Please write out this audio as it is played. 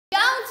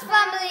Tom's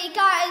family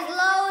car is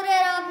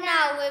loaded up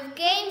now with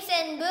games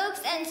and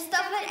books and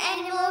stuffed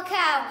animal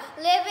cow,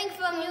 leaving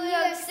from New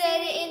York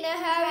City in a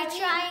hurry,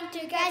 trying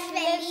to catch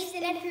leaves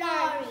in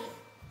Florida.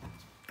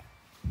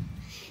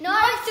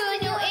 North to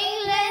New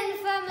England,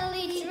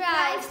 family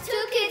drives.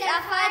 Two kids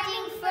are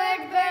fighting for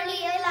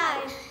barely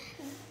alive.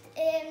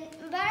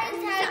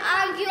 Parents are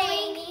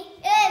arguing.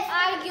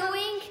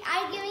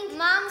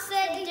 Mom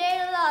said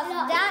they're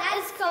lost. Dad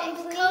is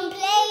complaining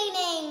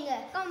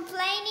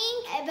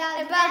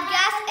about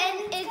gas and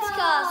its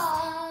cost.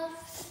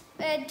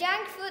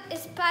 Junk food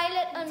is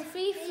piled on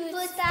free food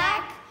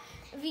stack.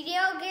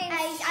 Video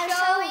games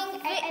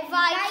showing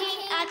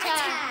Viking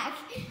attack.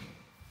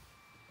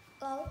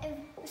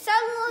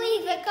 Suddenly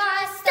the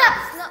car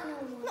stops.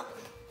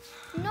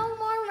 No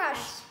more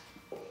rush.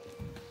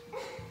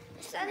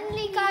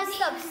 Suddenly car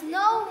stops.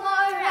 No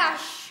more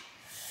rush.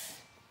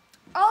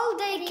 All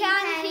they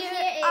can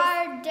hear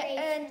are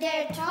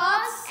their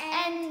thoughts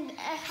and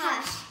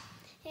hush.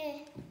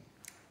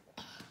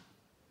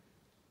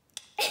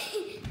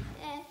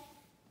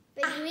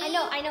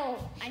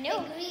 I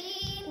know.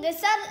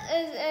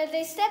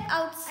 They step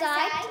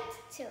outside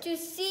to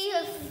see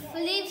the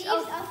leaves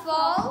of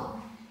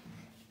fall.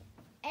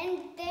 And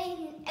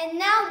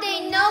now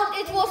they know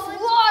it was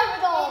water.